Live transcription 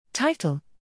Title: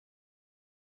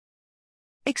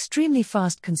 Extremely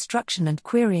fast construction and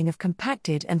querying of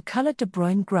compacted and colored de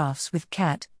Bruijn graphs with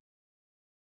GGCAT.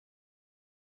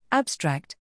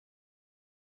 Abstract: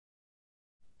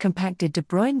 Compacted de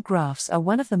Bruijn graphs are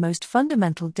one of the most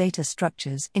fundamental data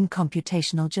structures in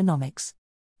computational genomics.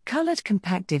 Colored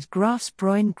compacted graphs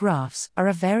Bruijn graphs are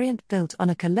a variant built on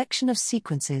a collection of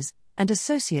sequences and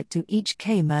associate to each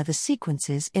k-mer the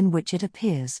sequences in which it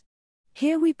appears.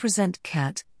 Here we present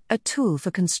GGCAT, a tool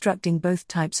for constructing both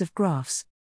types of graphs.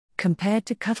 Compared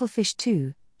to Cuttlefish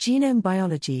 2, Genome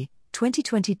Biology,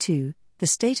 2022, the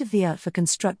state-of-the-art for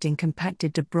constructing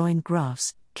compacted de Bruijn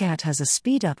graphs, GGCAT has a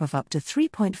speedup of up to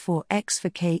 3.4x for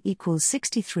k equals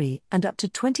 63 and up to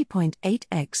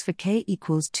 20.8x for k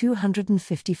equals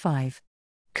 255.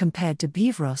 Compared to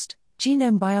Bevrost,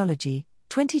 Genome Biology,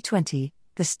 2020,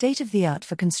 the state-of-the-art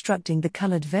for constructing the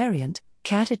colored variant,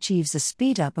 GGCAT achieves a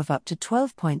speedup of up to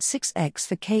 12.6x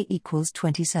for k equals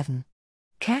 27.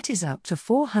 GGCAT is up to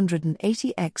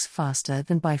 480x faster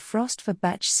than Bifrost for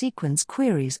batch sequence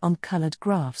queries on colored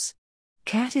graphs.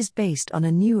 GGCAT is based on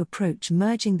a new approach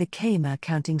merging the k-mer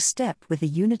counting step with the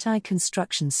unitary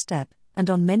construction step, and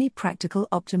on many practical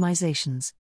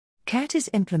optimizations. GGCAT is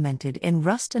implemented in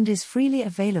Rust and is freely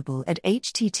available at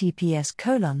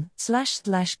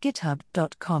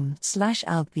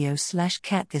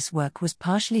https://github.com/algbio/cat. This work was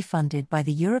partially funded by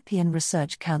the European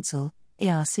Research Council,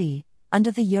 ERC,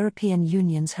 under the European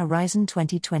Union's Horizon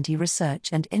 2020 Research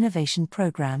and Innovation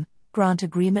Programme, Grant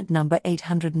Agreement number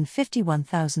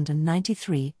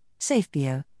 851093,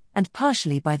 SafeBio, and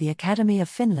partially by the Academy of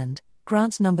Finland,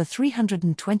 Grants number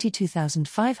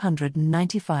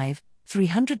 322595,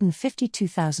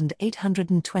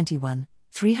 352821,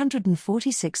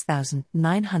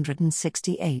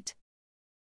 346968.